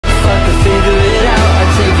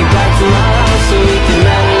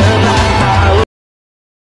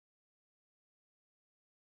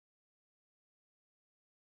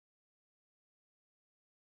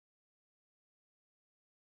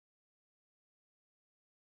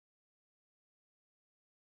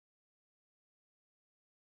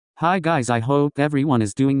Hi guys, I hope everyone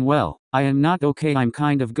is doing well. I am not okay, I'm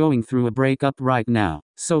kind of going through a breakup right now,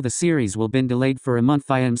 so the series will been delayed for a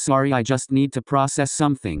month. I am sorry, I just need to process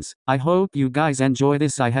some things. I hope you guys enjoy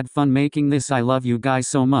this. I had fun making this. I love you guys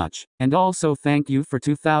so much. And also thank you for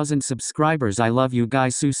 2,000 subscribers. I love you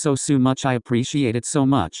guys so much. I appreciate it so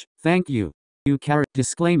much. Thank you.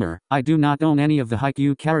 Disclaimer, I do not own any of the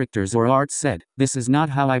Haikyuu characters or art said. This is not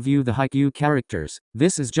how I view the Haikyuu characters.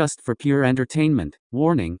 This is just for pure entertainment.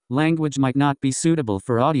 Warning, language might not be suitable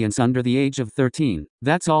for audience under the age of 13.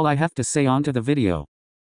 That's all I have to say. On to the video.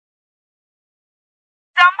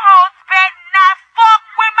 Some hoes better not fuck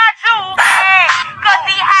with my juice, cause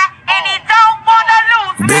he hot and he don't wanna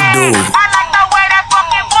lose me. Big dude. I like the way that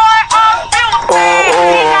fucking boy abuse me.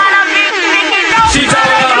 He got a big dick, he know She got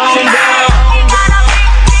her own down. He got a big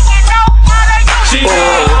dick, he know how to use She it.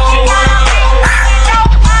 got her own down. He know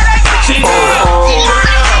how to use She it. got her own He down.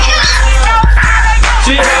 know how to use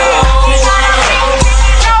She it. got her own down.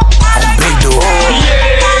 He know how to Big dude.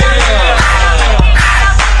 Yeah.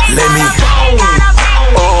 Let me.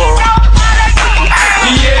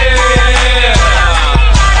 Yeah.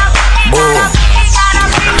 Boom.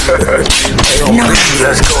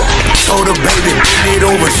 Let's go. Show the baby, bend it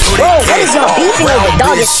over, show Bro, what is y'all beefing over,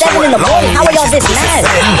 dog? It's 7 in the morning. How are y'all this mad?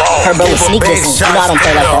 Her bro was sneak dissing. You know I don't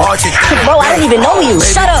play like that. Bro, I don't even know you.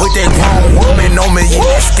 Shut up. Put that grown woman on me, you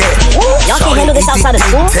scared. Y'all can't handle this outside of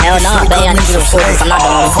school? Hell nah, bae. I need you to record this. I'm not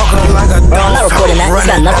doing it. Bro, I'm not recording that. This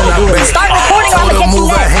got nothing to do with it. Start recording or I'm gonna catch you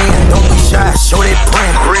mad. Don't be shy, show that print.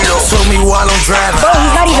 Show me while I'm driving. Bro,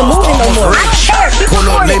 he's not even moving no more. I don't care. Keep Pull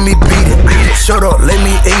up, let recording. me beat it. Shut up, let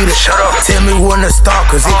me eat it. Tell me when to stop,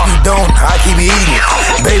 cause if you don't, I keep eating.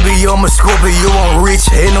 Baby, I'm a Scorpio, I'm rich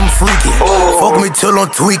and I'm freaking. Fuck me till I'm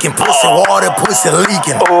tweaking. Pussy water, pussy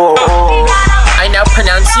leaking. I now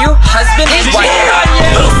pronounce you husband and wife.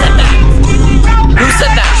 Who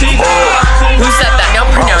said that? Who said that? Now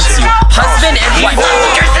pronounce you husband and wife.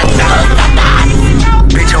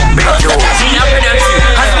 Bitch, oh, bitch, oh. Now pronounce you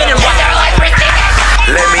husband and wife.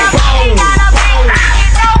 Let me.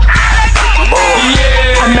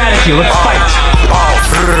 I'm mad at you, let's fight.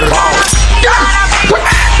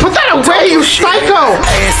 Put that away, you psycho!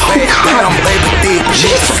 Ass fat, I'm baby thick,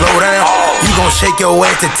 bitch, slow down. You gon' shake your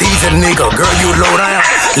ass to tease a nigga, girl, you low down.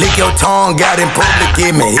 Lick your tongue, got in public,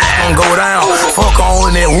 give me, it's gon' go down. Fuck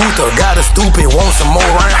on that Ruther, got a stupid, want some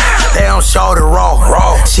more round. Down, shorty raw,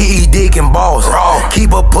 she eat dick and balls,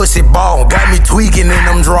 keep a pussy ball, got me tweaking in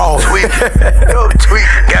them draws.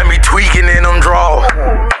 Got me tweaking in them draws.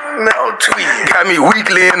 Got me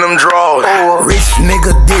weekly in them draws. Rich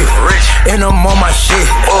nigga dick, and I'm on my shit.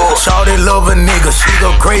 Shawty love a nigga, she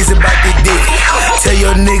go crazy about the dick. Tell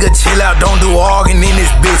your nigga chill out, don't do arguing in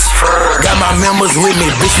this bitch. Got my members with me,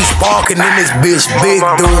 bitch, you sparking in this bitch. Big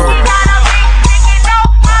dude.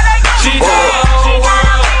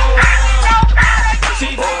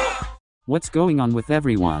 What's going on with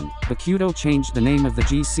everyone? Bakudo changed the name of the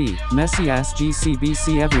GC, messy ass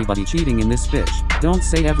GCBC. Everybody cheating in this bitch. Don't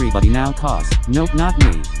say everybody now cause. Nope, not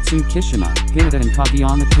me. TSUKISHIMA, Hinata and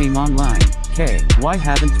Kageyama came online. K, why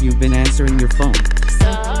haven't you been answering your phone?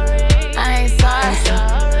 Sorry, I ain't sorry.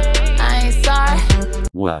 I ain't sorry.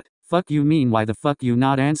 What? Fuck you mean why the fuck you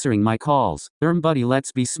not answering my calls? Buddy,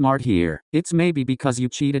 let's be smart here. It's maybe because you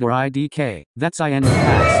cheated or IDK. That's in the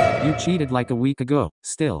past. You cheated like a week ago.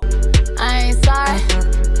 Still. I ain't sorry.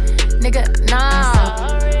 Nigga, no.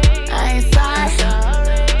 I ain't sorry.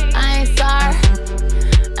 I ain't sorry.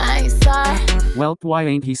 I ain't sorry. Welp, why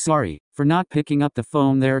ain't he sorry? For not picking up the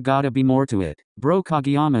phone, there gotta be more to it. Bro,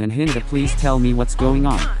 Kageyama and Hinata, please tell me what's going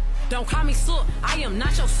on. Don't call me sir, I am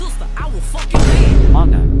not your sister, I will fuck your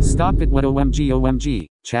man. Anna, stop it, what OMG?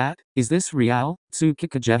 Chat, is this real?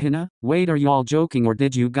 TSUKISHIMA? Wait, are y'all joking or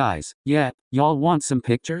did you guys? Yeah, y'all want some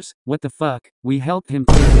pictures? What the fuck? We helped him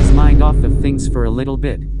take his mind off of things for a little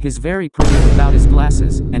bit. He's very pretty without his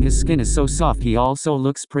glasses, and his skin is so soft. He also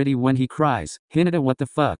looks pretty when he cries. Hinata, what the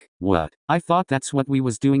fuck? What? I thought that's what we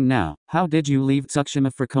was doing now. How did you leave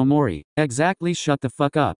Tsukushima for Komori? Exactly, shut the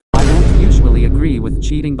fuck up. I don't usually agree with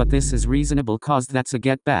cheating, but this is reasonable cause that's a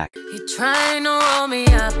get back. You trying to roll me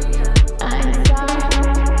up.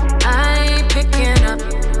 I ain't picking up.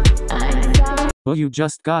 Oh, you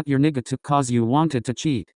just got your nigga to cause you wanted to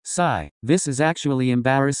cheat. Sigh. This is actually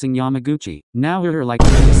embarrassing, Yamaguchi. Now you're like a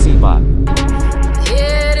GC bot.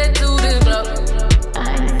 Headed to the club.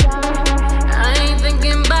 I ain't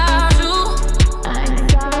thinking about you.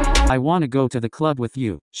 I wanna go to the club with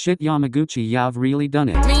you. Shit, Yamaguchi, you've really done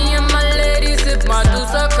it. Me and my ladies sip my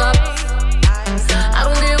juice a cup. I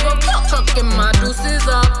don't give a fuck, chucking my juices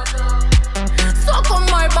up. Suck on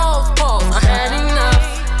my balls, I had enough.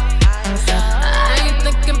 I ain't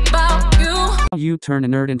thinking about You turn a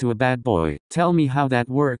nerd into a bad boy. Tell me how that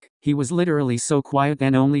work. He was literally so quiet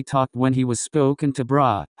and only talked when he was spoken to,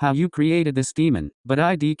 brah. How you created this demon. But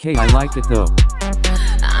I liked it though.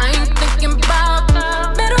 I ain't thinking about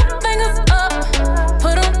middle fingers up,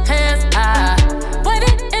 put 'em hands high,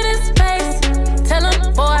 waiting in his face, tell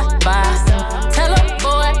him boy bye, tell him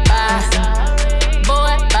boy bye,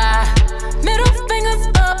 middle fingers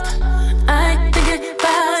up, I ain't thinking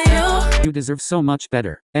about you. You deserve so much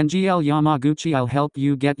better. NGL Yamaguchi, I'll help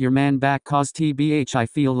you get your man back cause TBH I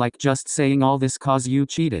feel like just saying all this cause you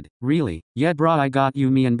cheated. Really? Yeah brah, I got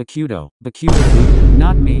you, me and Bakudo. Bakudo,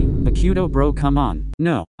 not me. Bakudo bro, come on.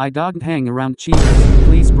 No, I don't hang around cheaters.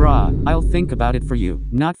 Please brah, I'll think about it for you,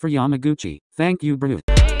 not for Yamaguchi. Thank you bro.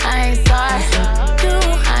 I ain't sorry, you,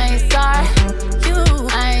 I ain't sorry, you,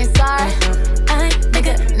 I ain't sorry, I ain't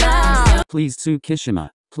nigga now. Please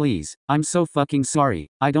Tsukishima. Please, I'm so fucking sorry.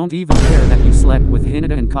 I don't even care that you slept with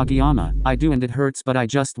Hinata and Kageyama. I do and it hurts, but I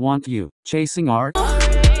just want you. Chasing art?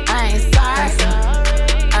 I ain't sorry.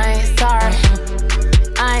 I ain't sorry.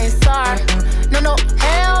 I ain't sorry. No,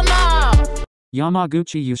 hell no.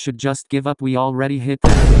 Yamaguchi, you should just give up. We already hit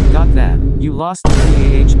that. Got that. You lost to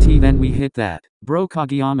TAHT, then we hit that. Bro,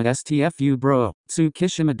 Kageyama STFU bro.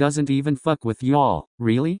 Tsukishima doesn't even fuck with y'all.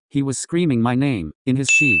 Really? He was screaming my name. In his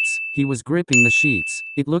sheets. He was gripping the sheets.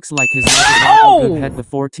 It looks like his good head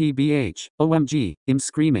before TBH. OMG. I'm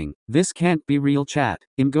screaming. This can't be real chat.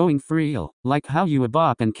 I'm going for real. Like how you a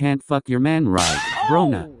bop and can't fuck your man right.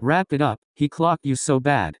 Brona, wrap it up. He clocked you so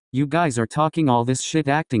bad. You guys are talking all this shit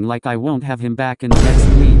acting like I won't have him back in the next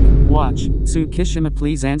week. Watch. Tsukishima,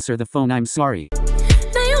 please answer the phone. I'm sorry.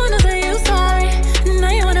 Now you wanna say you sorry.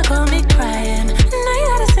 Now you wanna call me crying. Now you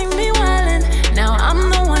gotta sing me wildin'. Now I'm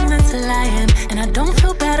the one that's lying. And I don't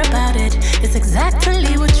feel bad about it. It's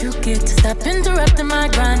exactly what you get to stop interrupting my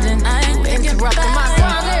grinding. I ain't interrupting my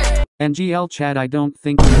grinding. NGL Chad, I don't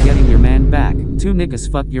think you're getting your man back. Two niggas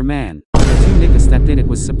fuck your man. The two niggas that did it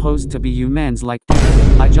was supposed to be you mans, like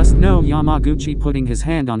damn. I just know Yamaguchi putting his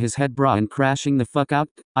hand on his head brah and crashing the fuck out.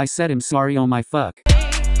 I said I'm sorry, oh my fuck. I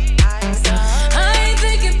ain't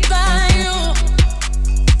thinking about you.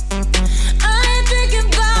 I ain't thinking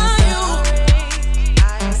about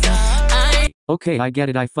you. Okay, I get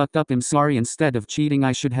it, I fucked up, I'm sorry. Instead of cheating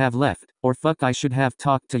I should have left. Or fuck, I should have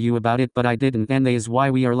talked to you about it, but I didn't, and that is why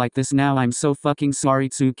we are like this now. I'm so fucking sorry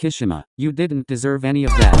Tsukishima. You didn't deserve any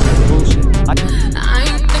of that. Bullshit. I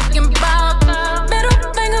ain't thinking about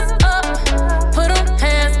middle fingers up, put 'em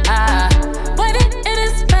hands high, waiting in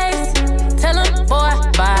his face, tell him boy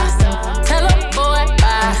bye, tell him boy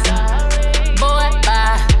bye,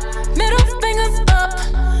 middle fingers up,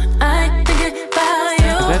 I ain't thinking about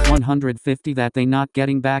you. I bet 150 that they not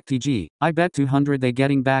getting back TG. I bet 200 they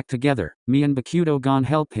getting back together. Me and Bakudo gon'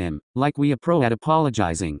 help him, like we a pro at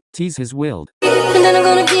apologizing. Tease his willed. And then I'm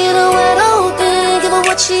gonna get her wide open, give her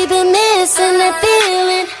what she been missing, that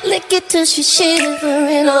feeling, lick it till she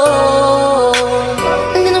shivering, oh.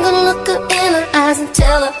 And then I'm gonna look her in her eyes and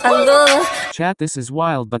tell her I love her. Chat, this is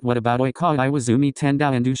wild, but what about Oikawa, Iwazumi,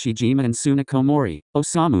 Tendao and Ushijima and Sunakomori,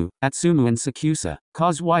 Osamu, Atsumu and Sakusa?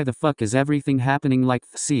 Cause why the fuck is everything happening like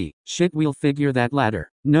see? Shit, we'll figure that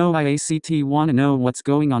later. No, IACT wanna know what's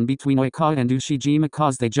going on between Oikawa and Ushijima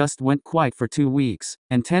cause they just went quiet for 2 weeks.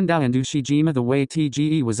 And Tendao and Ushijima, the way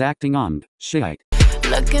TGE was acting on shit.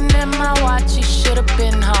 Looking at my watch, you should've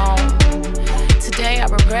been home. Today I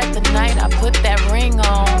regret the night I put that ring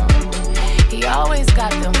on. He always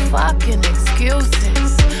got them fucking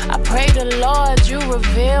excuses. I pray the Lord you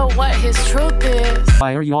reveal what his truth is.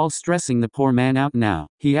 Why are y'all stressing the poor man out now?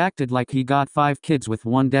 He acted like he got 5 kids with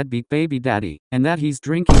one deadbeat baby daddy, and that he's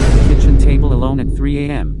drinking at the kitchen table alone at 3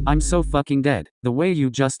 a.m. I'm so fucking dead. The way you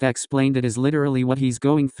just explained it is literally what he's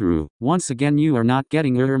going through. Once again, you are not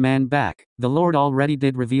getting your man back. The Lord already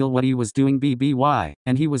did reveal what he was doing, BBY,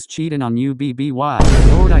 and he was cheating on you, BBY.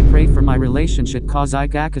 Lord, I pray for my relationship cause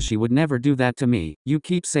Kakashi would never do that to me. You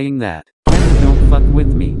keep saying that. Kenna, don't fuck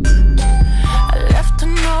with me. I left a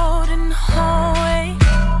note in the hallway.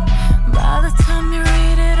 By the time you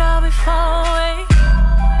read it, I'll be far away.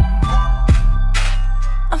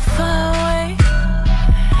 I'm far away,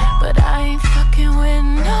 but I ain't fucking with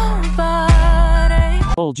nobody.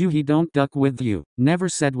 Told you he don't duck with you. Never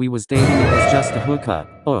said we was dating, it was just a hookup.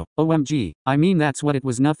 Oh, OMG. I mean that's what it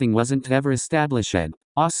was, nothing wasn't ever established.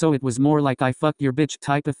 Also it was more like I fucked your bitch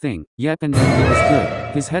type of thing. Yep, and then he was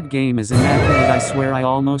good. His head game is immaculate, I swear I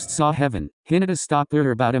almost saw heaven. Hinata, stop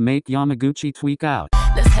her about to make Yamaguchi tweak out.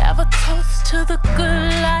 Let's have a toast to the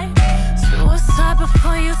good life. Suicide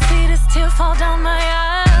before you see this tear fall down my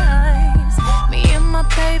eyes. Me and my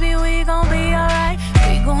baby, we gon' be alright.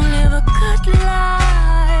 We gon' live a good life.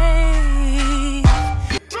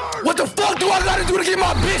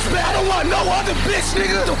 bitch,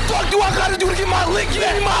 nigga. The fuck do I gotta do to get my lick? You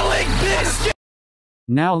ain't my lick, bitch.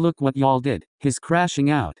 Now look what y'all did. His crashing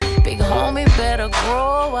out. Big homie better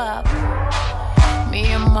grow up. Me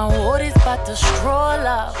and my woodies about to stroll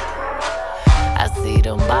up. I see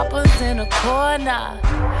them boppers in the corner.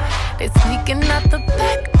 They sneaking out the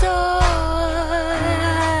back door.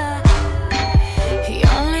 He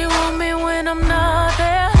only want me when I'm not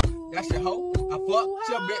there. That's your hoe. I fucked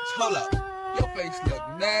your bitch. Hold up. Your face look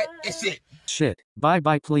mad as shit. Shit.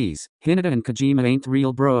 Bye please. Hinata and Kageyama ain't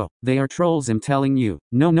real, bro. They are trolls, I'm telling you.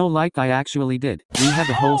 No, like I actually did. We have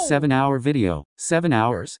a whole 7-hour video. 7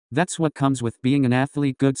 hours? That's what comes with being an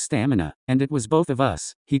athlete, good stamina. And it was both of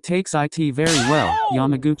us. He takes IT very well.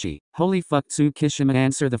 Yamaguchi. Holy fuck, TSUKISHIMA,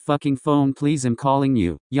 answer the fucking phone please, I'm calling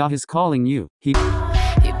you. Yah is calling you. He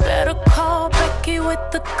better call Becky with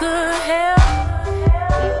the good hair.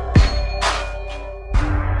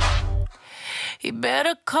 He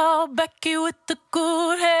better call Becky with the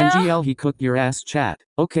good hair. NGL, he cooked your ass, chat.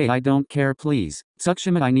 Okay, I don't care please.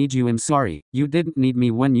 TSUKISHIMA, I need you, I'm sorry. You didn't need me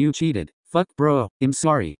when you cheated. Fuck bro, I'm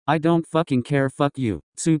sorry. I don't fucking care, fuck you.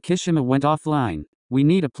 TSUKISHIMA went offline. We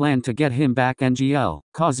need a plan to get him back, NGL.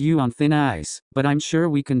 Cause you on thin ice. But I'm sure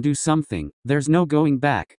we can do something. There's no going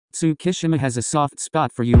back. TSUKISHIMA has a soft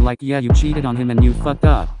spot for you, like yeah, you cheated on him and you fucked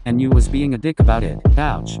up, and you was being a dick about it.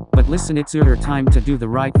 Ouch. But listen, it's your time to do the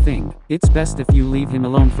right thing. It's best if you leave him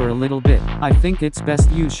alone for a little bit. I think it's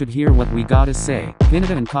best you should hear what we gotta say.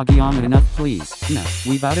 Hinata and Kageyama, enough please. Nah,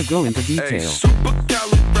 we gotta go into detail. Hey,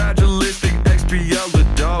 supercalifragilisticexpialidocious the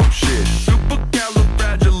dog shit.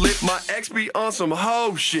 Supercalifragilistic, my ex be on some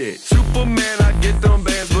hoe shit. Superman, I get them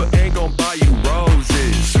bands, but ain't gon' buy you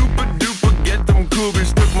roses. Super duper, get them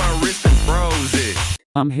cougars, took my wrist and froze it.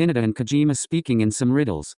 Hinata and Kageyama speaking in some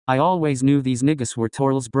riddles. I always knew these niggas were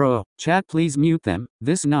trolls, bro. Chat, please mute them.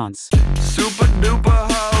 This nonce. Super duper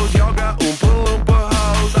hoes, y'all got oompa loompa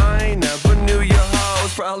hoes. I ain't never knew your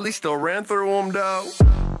hoes, probably still ran through them though.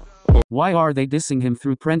 Why are they dissing him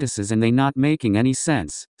through Prentices and they not making any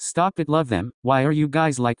sense? Stop it, love them. Why are you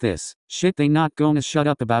guys like this? Shit, they not gonna shut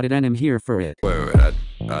up about it and I'm here for it. Wait,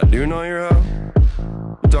 I do know your hoe?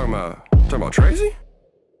 You talking about Tracy?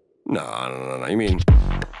 No, you mean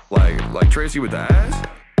like Tracy with the ass?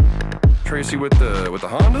 Tracy with the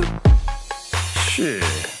Honda? Shit,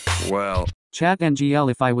 well. Chat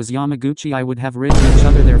NGL, if I was Yamaguchi I would have ridden each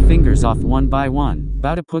other their fingers off one by one.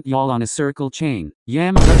 Bout to put y'all on a circle chain.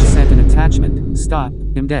 Yamaguchi sent an attachment. Stop,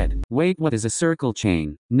 I'm dead. Wait, what is a circle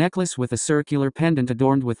chain? Necklace with a circular pendant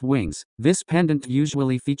adorned with wings. This pendant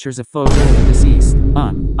usually features a photo of the deceased.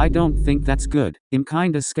 I don't think that's good. I'm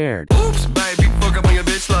kinda scared. Oops, baby, fuck up on your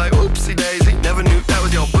bitch like oopsie daisy. Never knew that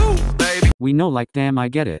was your boo, baby. We know, like damn, I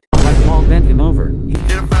get it. Like y'all bent him over.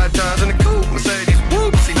 Hit him 5 times in the coupe, Mercedes,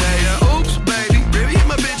 whoopsie daisy. Oops, baby, really hit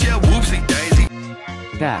my bitch, yeah, whoopsie daisy.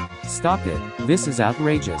 Dad, stop it. This is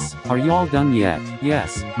outrageous. Are y'all done yet?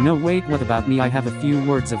 Yes. No, wait, what about me? I have a few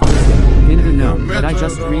words of wisdom. Hinata, no, but I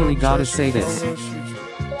just really gotta say this.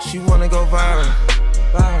 She wanna go viral.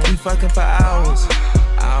 We fucking for hours.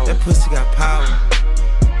 That pussy got power.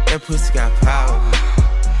 That pussy got power.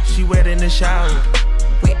 She wet in the shower.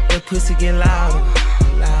 That pussy get louder.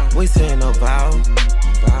 We saying no vowel.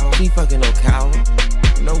 She fucking no cow.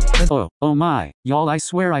 Oh my, y'all, I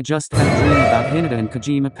swear I just had a dream about Hinata and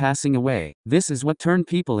Kageyama passing away. This is what turned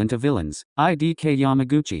people into villains. IDK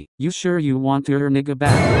Yamaguchi, you sure you want your nigga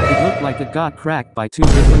back? It looked like it got cracked by 2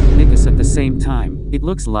 different niggas at the same time. It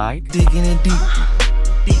looks like digging in deep.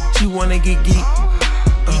 She wanna get geek.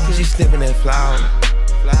 She sniffing that flower.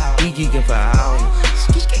 We geeking for hours.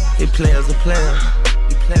 They players are players.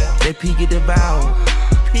 They peek at the vow.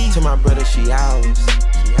 To my brother, she ours.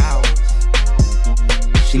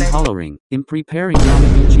 She hollering. I'm preparing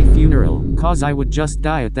Yamaguchi funeral, cause I would just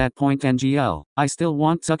die at that point. NGL. I still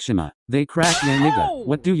want TSUKISHIMA. They cracked me, nigga.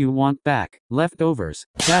 What do you want back? Leftovers.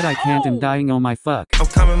 Dad, I can't, I'm dying, oh my fuck. I'm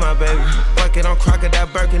coming, my baby. Fuck it, I'm crocodile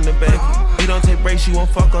Birkin the baby. You don't take breaks, you won't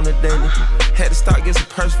fuck on the daily. Had to start get some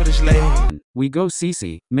purse for this lady. We go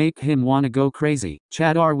CC, make him wanna go crazy.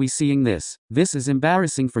 Chad, are we seeing this? This is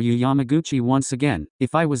embarrassing for you, Yamaguchi, once again.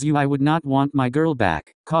 If I was you, I would not want my girl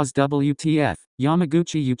back. Cause WTF.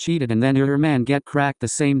 Yamaguchi, you cheated and then your man get cracked the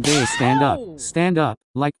same day. Stand up. Stand up.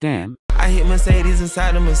 Like damn. I hit Mercedes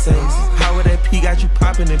inside the Mercedes. Power that P got you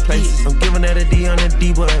popping in places. I'm giving that a D on the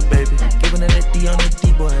D-boy, baby. Giving that a D on the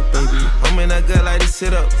D-boy, baby. I'm in that gut like this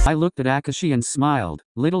sit up. I looked at Akashi and smiled.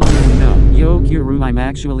 Little do you know. Yo, Kuru, I'm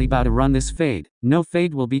actually about to run this fade. No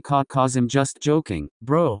fade will be caught cause I'm just joking.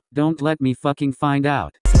 Bro, don't let me fucking find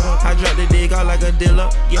out. I dropped the dig out like a dealer.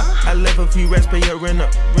 Yeah, I left a few racks, pay your rent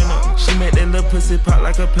up. She make that little pussy pop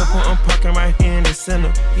like a pimple. I'm parking right here in the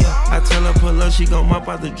center. Yeah, I tell her pull up, she gon' mop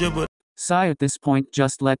out the dribble. Sigh at this point,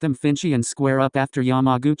 just let them finchy and square up after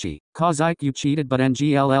Yamaguchi. Cause Ike you cheated, but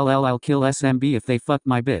NGLLL I'll kill SMB if they fuck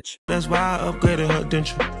my bitch. That's why I upgraded her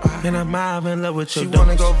denture. And I'm in love with you. She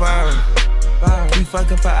wanna go viral. We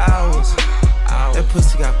fucking for hours. That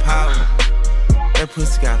pussy got power. That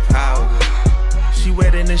pussy got power. She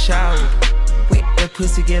wet in the shower. That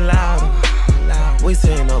pussy get louder. We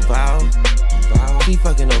saying no vowel. She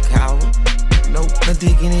fucking no coward. Nope, I'm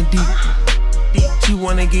digging it deep. She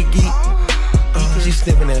wanna get geek. She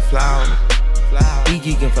sniffing that flower. We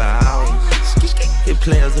geeking for hours. It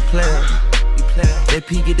players a player. They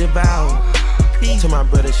peek at the devour. To my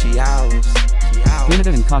brother, she ours.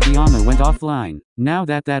 Hinata and Kageyama went offline. Now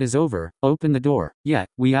that is over, open the door. Yeah,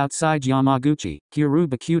 we outside Yamaguchi. Kuru,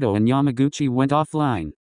 Bakuto and Yamaguchi went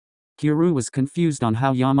offline. Kuru was confused on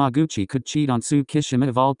how Yamaguchi could cheat on Tsukishima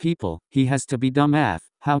of all people. He has to be dumb AF.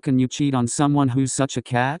 How can you cheat on someone who's such a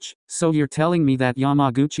catch? So you're telling me that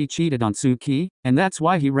Yamaguchi cheated on Tsuki? And that's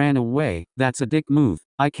why he ran away? That's a dick move.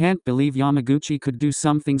 I can't believe Yamaguchi could do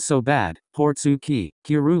something so bad. Poor Tsuki.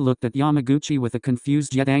 Kuru looked at Yamaguchi with a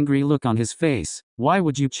confused yet angry look on his face. Why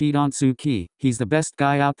would you cheat on Tsuki? He's the best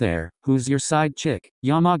guy out there. Who's your side chick?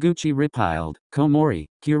 Yamaguchi replied. Komori.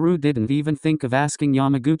 Kuru didn't even think of asking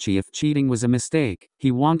Yamaguchi if cheating was a mistake.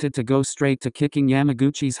 He wanted to go straight to kicking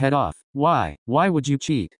Yamaguchi's head off. Why? Why would you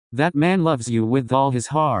cheat? That man loves you with all his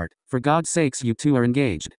heart. For God's sakes, you two are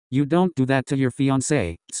engaged. You don't do that to your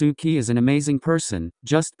fiancé. Tsuki is an amazing person.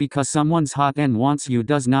 Just because someone's hot and wants you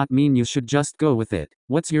does not mean you should just go with it.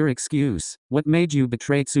 What's your excuse? What made you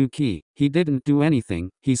betray Tsuki? He didn't do anything.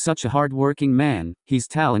 He's such a hard-working man. He's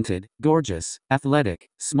talented, gorgeous, athletic,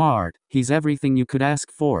 smart. He's everything you could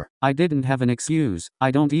ask for. I didn't have an excuse.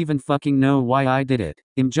 I don't even fucking know why I did it.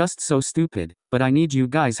 I'm just so stupid. But I need you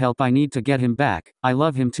guys' help. I need to get him back. I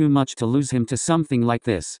love him too much to lose him to something like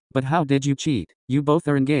this. But how did you cheat? You both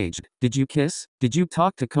are engaged. Did you kiss? Did you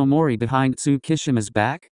talk to Komori behind Tsukishima's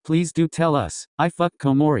back? Please do tell us. I fucked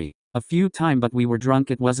Komori a few times, but we were drunk.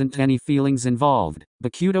 It wasn't any feelings involved.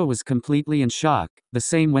 Bakuto was completely in shock. The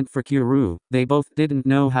same went for Kuru. They both didn't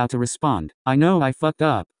know how to respond. I know I fucked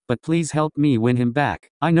up, but please help me win him back.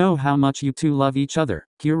 I know how much you two love each other,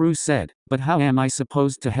 Kuru said. But how am I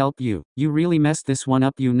supposed to help you? You really messed this one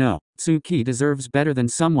up, you know. Tsuki deserves better than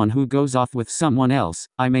someone who goes off with someone else.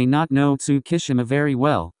 I may not know Tsukishima very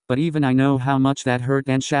well, but even I know how much that hurt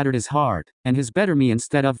and shattered his heart. And his better me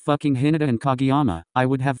instead of fucking Hinata and Kageyama, I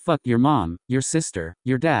would have fucked your mom, your sister,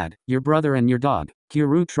 your dad, your brother and your dog.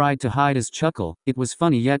 Kuru tried to hide his chuckle. It was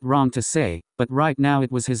funny yet wrong to say, but right now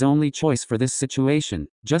it was his only choice for this situation.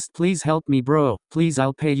 Just please help me, bro. Please,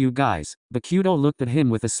 I'll pay you guys. Bakuto looked at him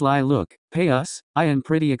with a sly look. Pay us? I am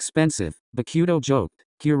pretty expensive. Bakuto joked.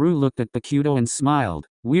 Kuru looked at Bakuto and smiled.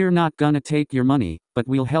 We're not gonna take your money, but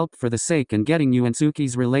we'll help for the sake in getting you and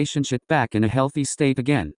Tsuki's relationship back in a healthy state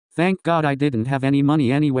again. Thank God I didn't have any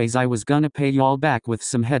money anyways. I was gonna pay y'all back with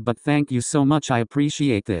some head, but thank you so much. I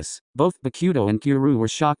appreciate this. Both Bakuto and Kuru were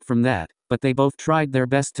shocked from that, but they both tried their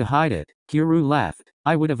best to hide it. Kuru laughed.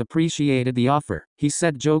 I would have appreciated the offer, he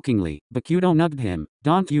said jokingly. Bakuto nudged him.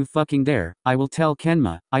 Don't you fucking dare. I will tell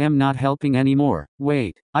Kenma. I am not helping anymore.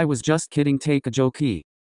 Wait, I was just kidding. Take a jokey.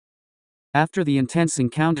 After the intense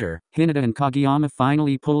encounter, Hinata and Kageyama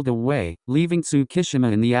finally pulled away, leaving Tsukishima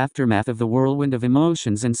in the aftermath of the whirlwind of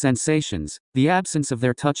emotions and sensations. The absence of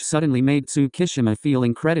their touch suddenly made Tsukishima feel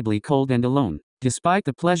incredibly cold and alone. Despite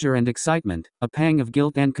the pleasure and excitement, a pang of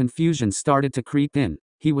guilt and confusion started to creep in.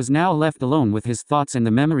 He was now left alone with his thoughts and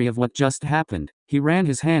the memory of what just happened. He ran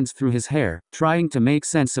his hands through his hair, trying to make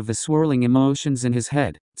sense of the swirling emotions in his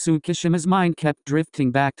head. Tsukishima's mind kept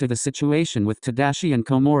drifting back to the situation with Tadashi and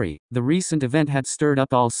Komori. The recent event had stirred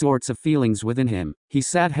up all sorts of feelings within him. He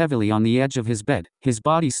sat heavily on the edge of his bed, his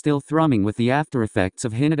body still thrumming with the aftereffects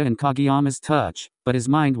of Hinata and Kageyama's touch, but his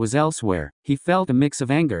mind was elsewhere. He felt a mix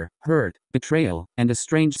of anger, hurt, betrayal, and a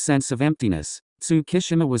strange sense of emptiness.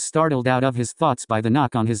 Tsukishima was startled out of his thoughts by the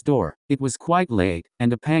knock on his door. It was quite late,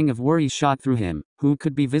 and a pang of worry shot through him. Who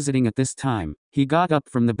could be visiting at this time? He got up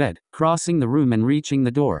from the bed, crossing the room and reaching the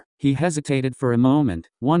door. He hesitated for a moment,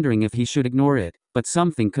 wondering if he should ignore it, but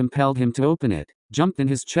something compelled him to open it. Jumped in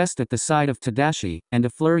his chest at the sight of Tadashi, and a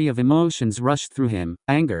flurry of emotions rushed through him.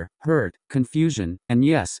 Anger, hurt, confusion, and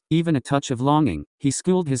yes, even a touch of longing. He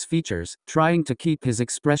schooled his features, trying to keep his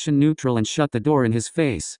expression neutral, and shut the door in his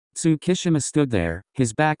face. Tsukishima stood there,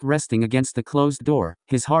 his back resting against the closed door,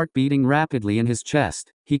 his heart beating rapidly in his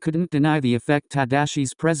chest. He couldn't deny the effect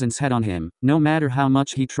Tadashi's presence had on him, no matter how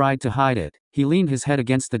much he tried to hide it. He leaned his head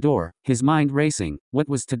against the door, his mind racing. What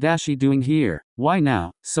was Tadashi doing here? Why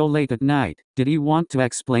now, so late at night? Did he want to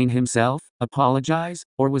explain himself? Apologize?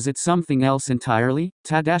 Or was it something else entirely?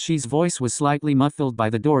 Tadashi's voice was slightly muffled by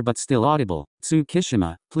the door but still audible.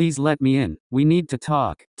 Tsukishima, please let me in. We need to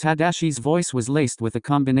talk. Tadashi's voice was laced with a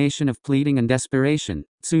combination of pleading and desperation.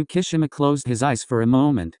 Tsukishima closed his eyes for a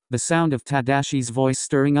moment, the sound of Tadashi's voice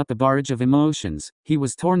stirring up a barrage of emotions. He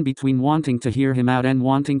was torn between wanting to hear him out and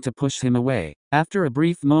wanting to push him away. After a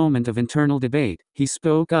brief moment of internal debate, he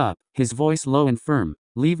spoke up, his voice low and firm.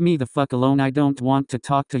 Leave me the fuck alone, I don't want to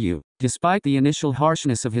talk to you. Despite the initial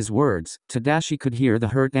harshness of his words, Tadashi could hear the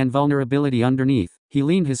hurt and vulnerability underneath. He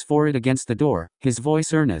leaned his forehead against the door, his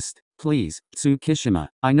voice earnest. Please, Tsukishima,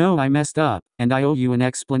 I know I messed up, and I owe you an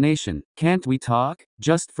explanation. Can't we talk?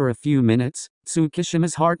 Just for a few minutes?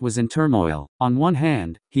 Tsukishima's heart was in turmoil. On one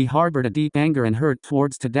hand, he harbored a deep anger and hurt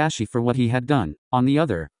towards Tadashi for what he had done. On the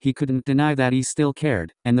other, he couldn't deny that he still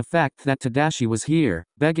cared, and the fact that Tadashi was here,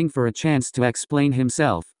 begging for a chance to explain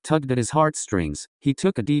himself, tugged at his heartstrings. He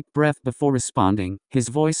took a deep breath before responding, his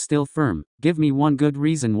voice still firm. Give me one good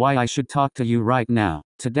reason why I should talk to you right now.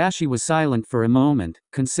 Tadashi was silent for a moment,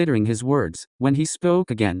 considering his words. When he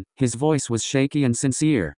spoke again, his voice was shaky and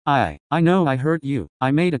sincere. I know I hurt you.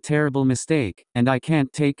 I made a terrible mistake, and I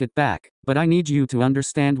can't take it back. But I need you to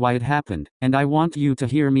understand why it happened, and I want you to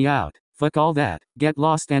hear me out. Fuck all that. Get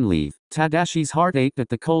lost and leave. Tadashi's heart ached at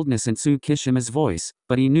the coldness in Tsukishima's voice,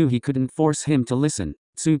 but he knew he couldn't force him to listen.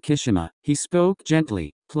 Tsukishima, he spoke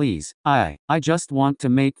gently. Please, I just want to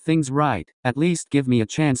make things right. At least give me a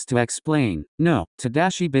chance to explain. No.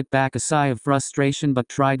 Tadashi bit back a sigh of frustration but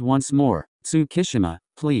tried once more. Tsukishima,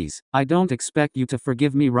 please, I don't expect you to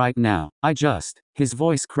forgive me right now. His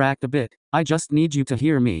voice cracked a bit. I just need you to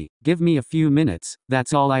hear me. Give me a few minutes,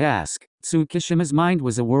 that's all I ask. Tsukishima's mind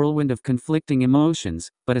was a whirlwind of conflicting emotions,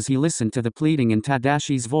 but as he listened to the pleading in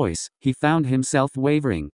Tadashi's voice, he found himself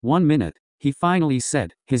wavering. 1 minute. He finally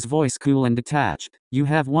said, his voice cool and detached. You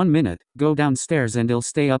have 1 minute, go downstairs and I'll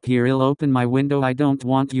stay up here. I'll open my window, I don't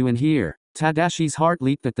want you in here. Tadashi's heart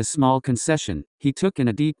leaped at the small concession. He took in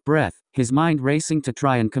a deep breath, his mind racing to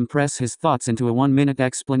try and compress his thoughts into a 1-minute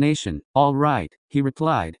explanation. All right, he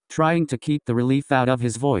replied, trying to keep the relief out of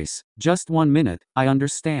his voice. Just 1 minute, I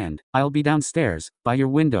understand. I'll be downstairs, by your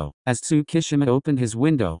window. As Tsukishima opened his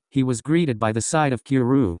window, he was greeted by the sight of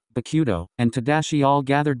Kyoru, Bakudo, and Tadashi all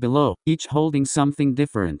gathered below, each holding something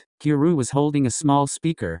different. Kyoru was holding a small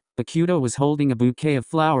speaker, Bakudo was holding a bouquet of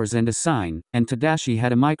flowers and a sign, and Tadashi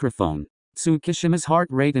had a microphone. Tsukishima's heart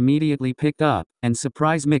rate immediately picked up, and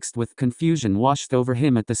surprise mixed with confusion washed over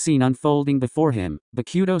him at the scene unfolding before him.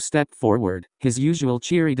 Bakudo stepped forward, his usual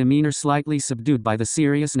cheery demeanor slightly subdued by the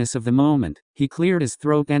seriousness of the moment. He cleared his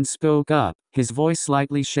throat and spoke up, his voice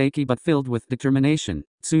slightly shaky but filled with determination.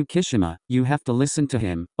 Tsukishima, you have to listen to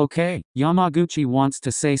him, okay? Yamaguchi wants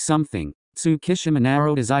to say something. Tsukishima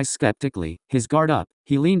narrowed his eyes skeptically, his guard up.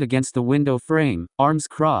 He leaned against the window frame, arms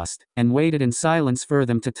crossed, and waited in silence for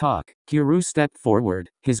them to talk. Kyoru stepped forward,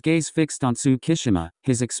 his gaze fixed on Tsukishima,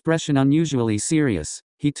 his expression unusually serious.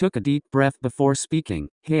 He took a deep breath before speaking.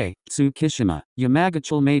 Hey, Tsukishima,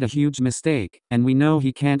 Yamaguchi made a huge mistake, and we know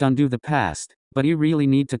he can't undo the past, but he really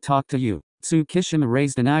need to talk to you. Tsukishima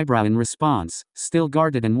raised an eyebrow in response, still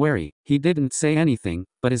guarded and wary. He didn't say anything,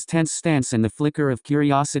 but his tense stance and the flicker of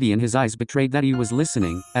curiosity in his eyes betrayed that he was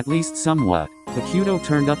listening, at least somewhat. Bakudo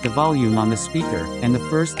turned up the volume on the speaker, and the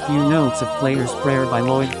first few notes of Player's Prayer by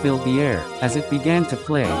Lloyd filled the air. As it began to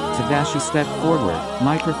play, Tadashi stepped forward,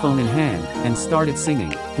 microphone in hand, and started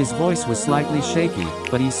singing. His voice was slightly shaky,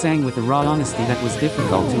 but he sang with a raw honesty that was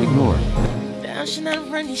difficult to ignore. Thou shalt not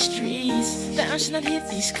run these streets, thou shalt not hit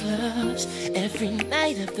these clubs every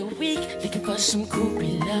night of the week, looking for some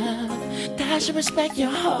groupie love. Thou shalt respect your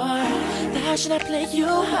heart, thou shalt not play you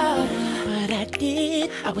hard. But I did,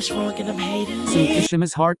 I was wrong and I'm hating it.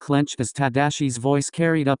 Tsukishima's heart clenched as Tadashi's voice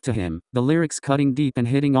carried up to him, the lyrics cutting deep and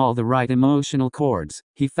hitting all the right emotional chords.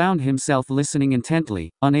 He found himself listening intently,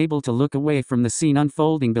 unable to look away from the scene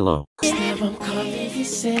unfolding below. I'm calling your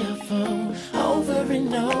cell phone over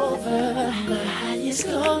and over. My high is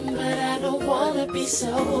gone, but I don't wanna be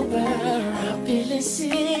sober. I'm feeling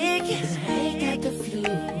sick, and I ain't got the flu.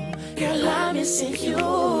 Girl, I'm missing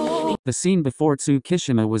you. The scene before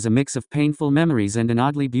Tsukishima was a mix of painful memories and an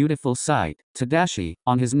oddly beautiful sight. Tadashi,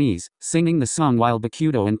 on his knees, singing the song while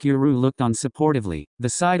Bakudo and Kyoru looked on supportively. The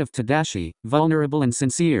sight of Tadashi, vulnerable and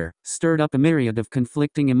sincere, stirred up a myriad of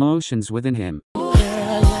conflicting emotions within him.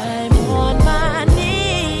 On my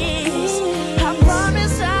knees, I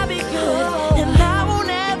promise I'll be good, and I won't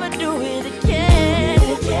ever do it again.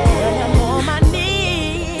 I'm on my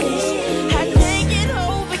knees, I can't get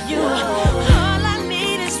over you.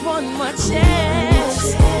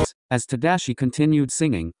 As Tadashi continued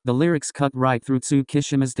singing, the lyrics cut right through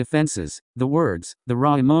Tsukishima's defenses. The words, the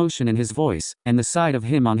raw emotion in his voice, and the sight of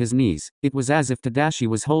him on his knees. It was as if Tadashi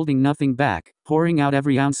was holding nothing back, pouring out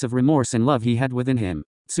every ounce of remorse and love he had within him.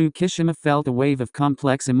 Tsukishima felt a wave of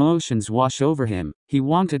complex emotions wash over him. He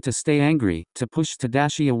wanted to stay angry, to push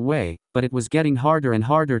Tadashi away, but it was getting harder and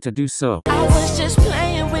harder to do so. I was just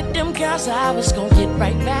playing with them girls, I was gonna get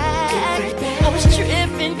right back. I was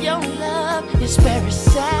tripping, your love is very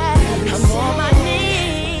sad. I'm on my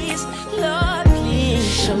knees, Lord, please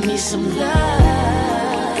show me some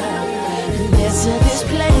love. Answer this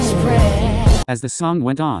place prayer. As the song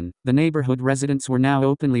went on, the neighborhood residents were now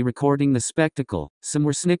openly recording the spectacle. Some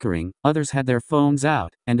were snickering, others had their phones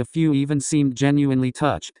out, and a few even seemed genuinely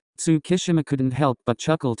touched. Tsukishima couldn't help but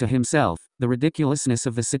chuckle to himself, the ridiculousness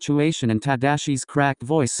of the situation and Tadashi's cracked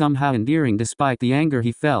voice somehow endearing despite the anger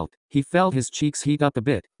he felt. He felt his cheeks heat up a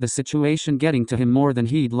bit, the situation getting to him more than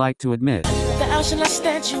he'd like to admit. Thou shalt not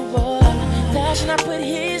stand you up, thou shalt not put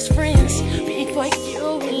his friends before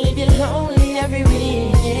you and leave you lonely every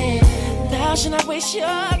weekend. Thou shalt not waste your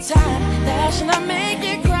time, thou shalt not make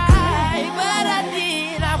it cry, but I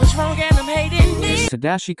did, I was wrong and I'm hating me.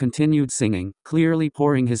 Tadashi continued singing, clearly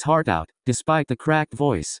pouring his heart out, despite the cracked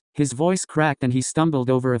voice. His voice cracked and he stumbled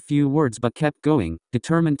over a few words but kept going,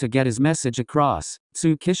 determined to get his message across.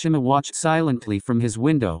 Tsukishima watched silently from his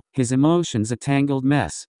window, his emotions a tangled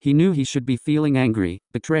mess. He knew he should be feeling angry,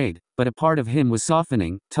 betrayed, but a part of him was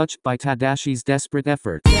softening, touched by Tadashi's desperate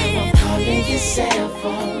effort. Calling your cell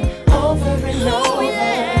phone over and over.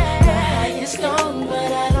 My heart is gone,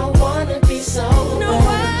 but I don't wanna be sober. No,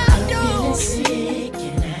 I'm feeling sick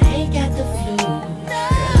and I ain't got the flu.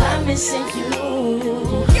 Girl, I'm missing you.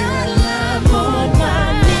 Girl, I'm on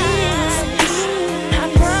my knees. I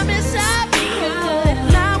promise I'll be good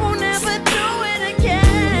and I won't ever do it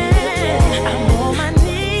again. I'm on my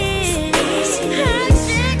knees. I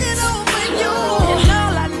can't get over you, and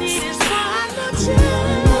all I need is one more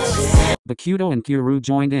chance. Bakuto and Kuru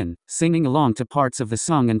joined in, singing along to parts of the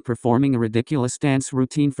song and performing a ridiculous dance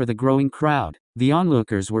routine for the growing crowd. The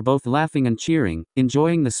onlookers were both laughing and cheering,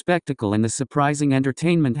 enjoying the spectacle and the surprising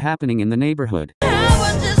entertainment happening in the neighborhood. I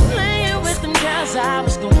was just playing with them girls, I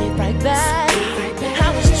was gonna get right back.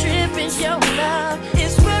 I was tripping, your love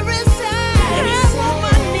is where it's at. I'm on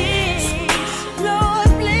my knees, Lord,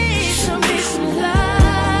 please show me some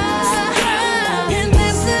love. And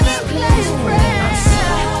this is a place where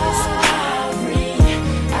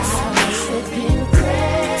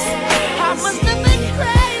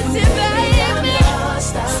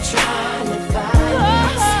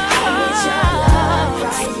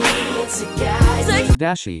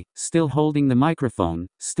Tadashi, still holding the microphone,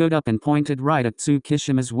 stood up and pointed right at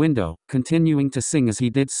Tsukishima's window, continuing to sing as he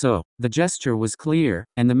did so. The gesture was clear,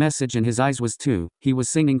 and the message in his eyes was too. He was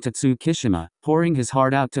singing to Tsukishima, pouring his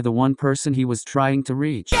heart out to the one person he was trying to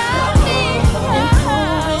reach.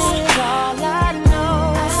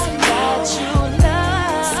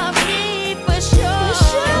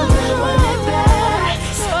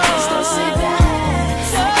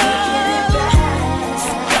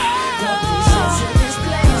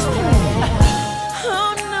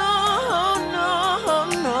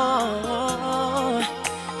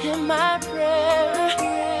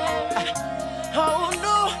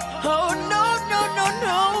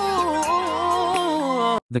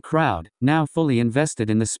 The crowd, now fully invested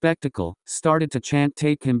in the spectacle, started to chant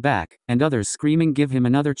 "Take him back," and others screaming "Give him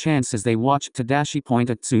another chance" as they watched Tadashi point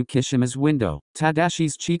at Tsukishima's window.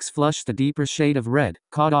 Tadashi's cheeks flushed a deeper shade of red,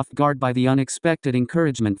 caught off guard by the unexpected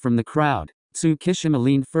encouragement from the crowd. Tsukishima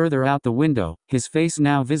leaned further out the window, his face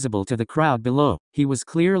now visible to the crowd below. He was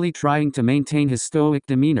clearly trying to maintain his stoic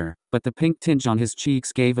demeanor, but the pink tinge on his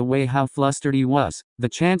cheeks gave away how flustered he was. The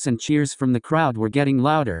chants and cheers from the crowd were getting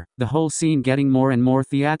louder, the whole scene getting more and more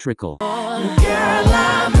theatrical. Girl,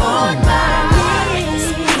 I'm on my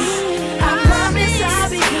knees. I promise I'll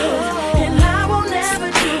be good, and I won't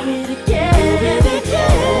ever do it again.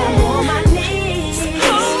 I'm on my knees. I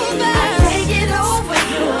can't get over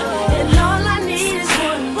you, and all I need is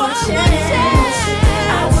one more chance.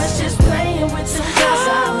 I was just playing with some girls,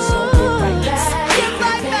 I was so get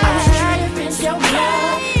right back. I was tripping, your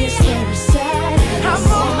love is very sad. I'm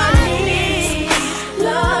on my knees,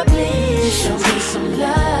 Lord, please show me some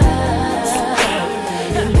love.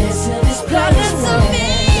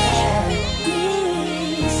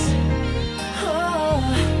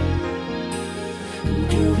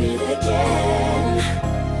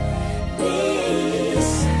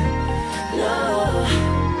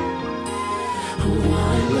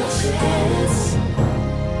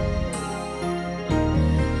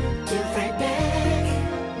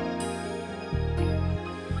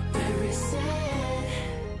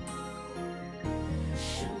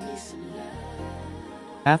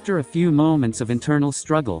 After a few moments of internal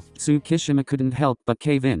struggle, Tsukishima couldn't help but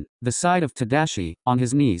cave in. The sight of Tadashi, on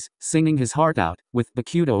his knees, singing his heart out, with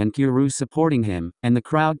Bakuto and Kuru supporting him, and the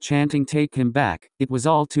crowd chanting "Take him back," it was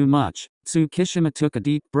all too much. Tsukishima took a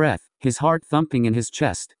deep breath, his heart thumping in his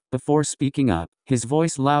chest, before speaking up, his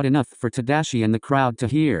voice loud enough for Tadashi and the crowd to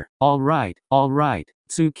hear. All right,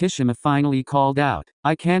 Tsukishima finally called out.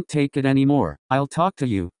 I can't take it anymore. I'll talk to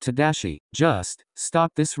you, Tadashi. Just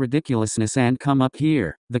stop this ridiculousness and come up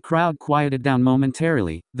here. The crowd quieted down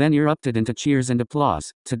momentarily, then erupted into cheers and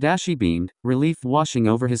applause. Tadashi beamed, relief washing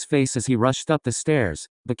over his face as he rushed up the stairs.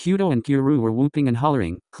 Bakuto and Kuru were whooping and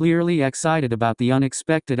hollering, clearly excited about the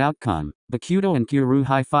unexpected outcome. Bakuto and Kuru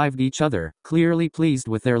high-fived each other, clearly pleased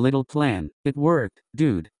with their little plan. It worked,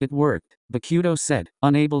 dude, it worked, Bakuto said,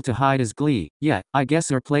 unable to hide his glee. Yeah, I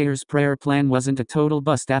guess our player's prayer plan wasn't a total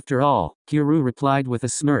bust after all, Kuru replied with a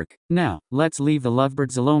smirk. Now, let's leave the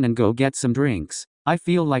lovebirds alone and go get some drinks. I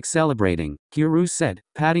feel like celebrating, Kuru said,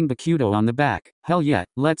 patting Bakuto on the back. Hell yeah,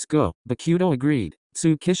 let's go, Bakuto agreed.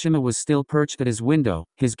 Tsukishima was still perched at his window,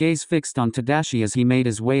 his gaze fixed on Tadashi as he made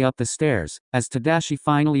his way up the stairs. As Tadashi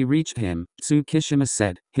finally reached him, Tsukishima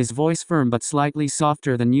said, his voice firm but slightly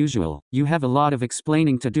softer than usual. You have a lot of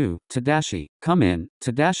explaining to do, Tadashi. Come in.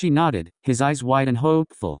 Tadashi nodded, his eyes wide and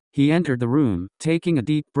hopeful. He entered the room, taking a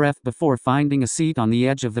deep breath before finding a seat on the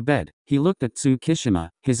edge of the bed. He looked at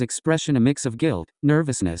Tsukishima, his expression a mix of guilt,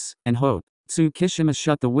 nervousness, and hope. Tsukishima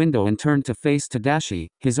shut the window and turned to face Tadashi,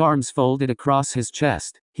 his arms folded across his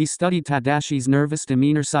chest. He studied Tadashi's nervous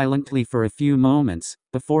demeanor silently for a few moments,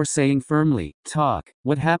 before saying firmly, talk.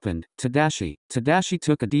 What happened, Tadashi? Tadashi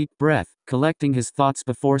took a deep breath, collecting his thoughts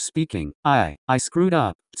before speaking. I screwed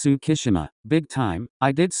up, Tsukishima. Big time.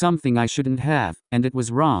 I did something I shouldn't have, and it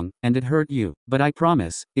was wrong, and it hurt you. But I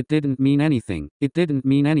promise, it didn't mean anything. It didn't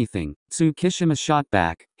mean anything. Tsukishima shot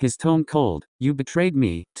back, his tone cold. You betrayed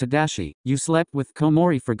me, Tadashi. You slept with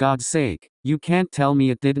Komori for God's sake. You can't tell me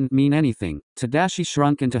it didn't mean anything. Tadashi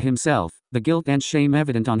shrunk into himself, the guilt and shame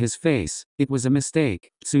evident on his face. It was a mistake,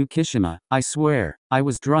 Tsukishima. I swear. I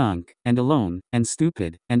was drunk, and alone, and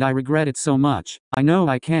stupid, and I regret it so much. I know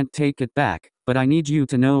I can't take it back, but I need you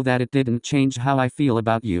to know that it didn't change how I feel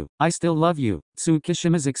about you. I still love you.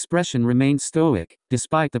 Tsukishima's expression remained stoic,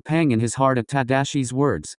 despite the pang in his heart at Tadashi's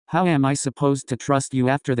words. How am I supposed to trust you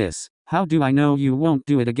after this? How do I know you won't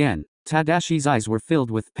do it again? Tadashi's eyes were filled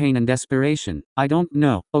with pain and desperation. I don't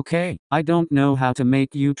know, okay? I don't know how to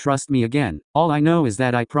make you trust me again. All I know is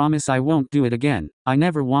that I promise I won't do it again. I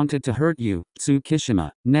never wanted to hurt you,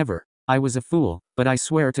 Tsukishima. Never. I was a fool, but I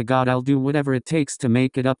swear to God I'll do whatever it takes to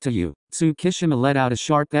make it up to you. Tsukishima let out a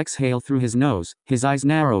sharp exhale through his nose, his eyes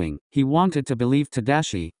narrowing. He wanted to believe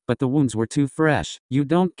Tadashi, but the wounds were too fresh. You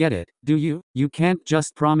don't get it, do you? You can't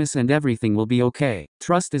just promise and everything will be okay.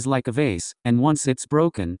 Trust is like a vase, and once it's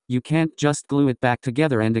broken, you can't just glue it back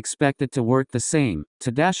together and expect it to work the same.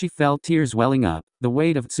 Tadashi felt tears welling up, the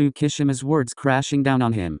weight of Tsukishima's words crashing down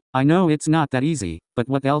on him. I know it's not that easy, but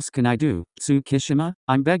what else can I do, Tsukishima?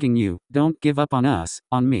 I'm begging you, don't give up on us,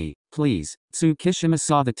 on me. Please. Tsukishima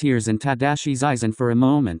saw the tears in Tadashi's eyes and for a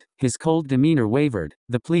moment, his cold demeanor wavered.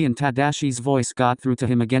 The plea in Tadashi's voice got through to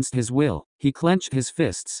him against his will. He clenched his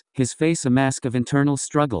fists, his face a mask of internal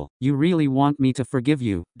struggle. You really want me to forgive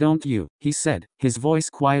you, don't you? He said, his voice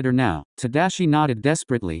quieter now. Tadashi nodded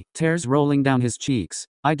desperately, tears rolling down his cheeks.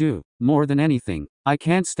 I do. More than anything. I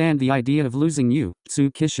can't stand the idea of losing you,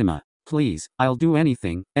 Tsukishima. Please, I'll do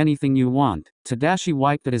anything, anything you want. Tadashi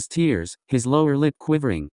wiped at his tears, his lower lip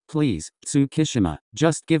quivering. Please, Tsukishima,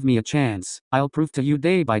 just give me a chance. I'll prove to you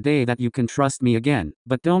day by day that you can trust me again.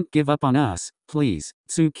 But don't give up on us, please.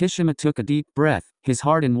 Tsukishima took a deep breath, his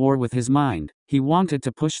heart in war with his mind. He wanted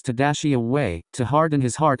to push Tadashi away, to harden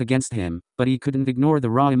his heart against him, but he couldn't ignore the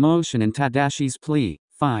raw emotion in Tadashi's plea.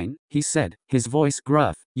 Fine, he said, his voice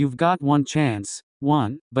gruff. You've got one chance.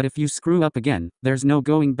 One, but if you screw up again, there's no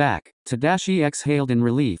going back. Tadashi exhaled in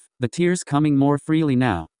relief, the tears coming more freely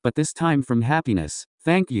now, but this time from happiness.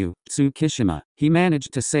 Thank you, Tsukishima, he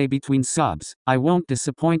managed to say between sobs. I won't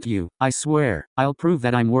disappoint you, I swear. I'll prove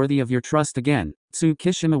that I'm worthy of your trust again.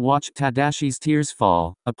 Tsukishima watched Tadashi's tears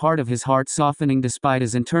fall, a part of his heart softening despite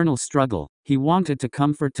his internal struggle. He wanted to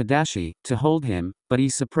comfort Tadashi, to hold him, but he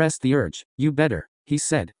suppressed the urge. You better, he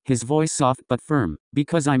said, his voice soft but firm,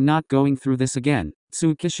 because I'm not going through this again.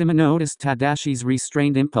 Tsukishima noticed Tadashi's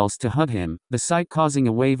restrained impulse to hug him, the sight causing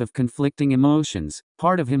a wave of conflicting emotions.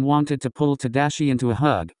 Part of him wanted to pull Tadashi into a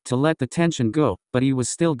hug, to let the tension go, but he was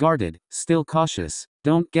still guarded, still cautious.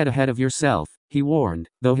 Don't get ahead of yourself, he warned,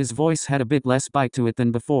 though his voice had a bit less bite to it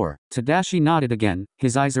than before. Tadashi nodded again,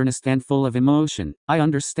 his eyes earnest and full of emotion. I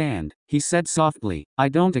understand, he said softly. I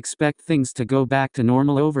don't expect things to go back to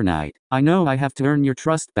normal overnight. I know I have to earn your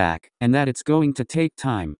trust back, and that it's going to take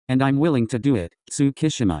time, and I'm willing to do it.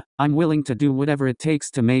 Tsukishima, I'm willing to do whatever it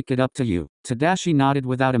takes to make it up to you. Tadashi nodded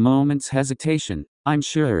without a moment's hesitation. I'm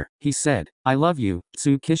sure, he said. I love you,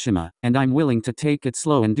 Tsukishima, and I'm willing to take it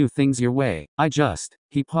slow and do things your way.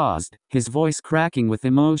 He paused, his voice cracking with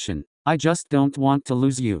emotion. I just don't want to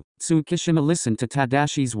lose you. Tsukishima listened to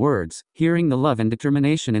Tadashi's words, hearing the love and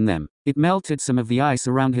determination in them. It melted some of the ice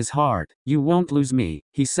around his heart. You won't lose me,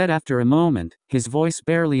 he said after a moment, his voice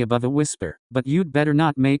barely above a whisper. But you'd better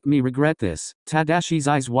not make me regret this. Tadashi's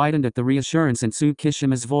eyes widened at the reassurance in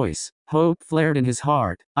Tsukishima's voice. Hope flared in his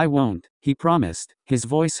heart. I won't, he promised, his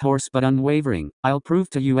voice hoarse but unwavering. I'll prove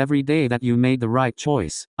to you every day that you made the right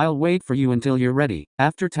choice. I'll wait for you until you're ready.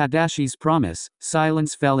 After Tadashi's promise,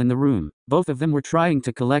 silence fell in the room. Both of them were trying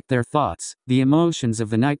to collect their thoughts, the emotions of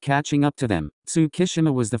the night catching up to them.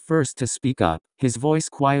 Tsukishima was the first to speak up, his voice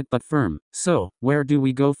quiet but firm. So, where do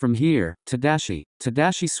we go from here, Tadashi?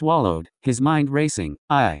 Tadashi swallowed, his mind racing.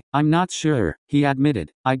 I'm not sure, he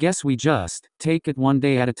admitted. I guess we just take it one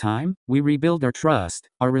day at a time. We rebuild our trust,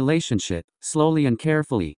 our relationship, slowly and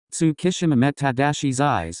carefully. Tsukishima met Tadashi's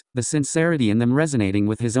eyes, the sincerity in them resonating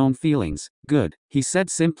with his own feelings. Good, he said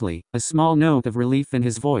simply, a small note of relief in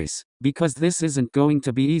his voice. Because this isn't going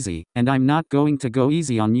to be easy, and I'm not going to go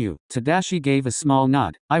easy on you. Tadashi gave a small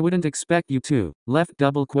nod. I wouldn't expect you to. Left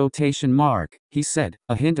double quotation mark, he said,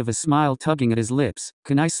 a hint of a smile tugging at his lips.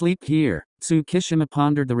 Can I sleep here? Tsukishima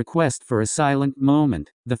pondered the request for a silent moment.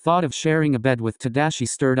 The thought of sharing a bed with Tadashi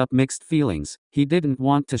stirred up mixed feelings. He didn't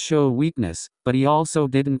want to show weakness, but he also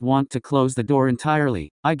didn't want to close the door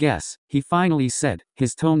entirely. I guess, he finally said,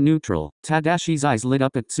 his tone neutral. Tadashi's eyes lit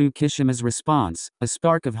up at Tsukishima's response, a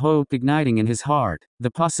spark of hope igniting in his heart.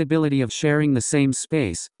 The possibility of sharing the same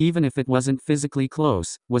space, even if it wasn't physically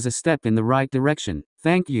close, was a step in the right direction.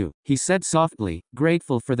 Thank you, he said softly,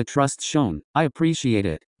 grateful for the trust shown. I appreciate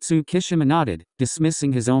it. Tsukishima nodded,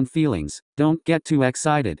 dismissing his own feelings. Don't get too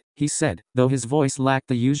excited, he said, though his voice lacked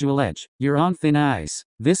the usual edge. You're on thin ice.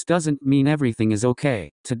 This doesn't mean everything is okay.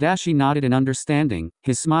 Tadashi nodded in understanding,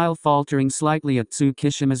 his smile faltering slightly at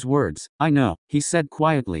Tsukishima's words. I know, he said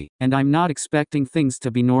quietly, and I'm not expecting things to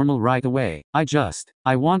be normal right away.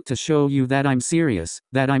 I want to show you that I'm serious,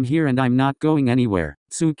 that I'm here and I'm not going anywhere.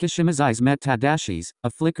 Tsukishima's eyes met Tadashi's, a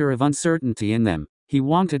flicker of uncertainty in them. He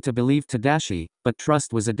wanted to believe Tadashi, but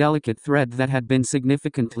trust was a delicate thread that had been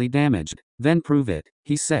significantly damaged. Then prove it,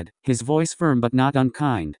 he said, his voice firm but not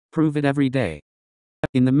unkind. Prove it every day.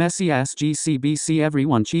 In the messy-ass GCBC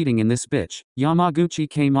everyone cheating in this bitch. Yamaguchi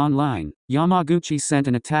came online. Yamaguchi sent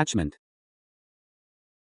an attachment.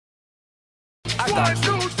 One,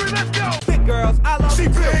 two, three, let's go! Big girls, I love she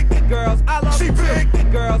big. Big girls, I love she big. Big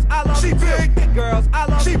girls, I love she big. Big girls, I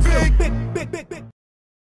love she big. Big.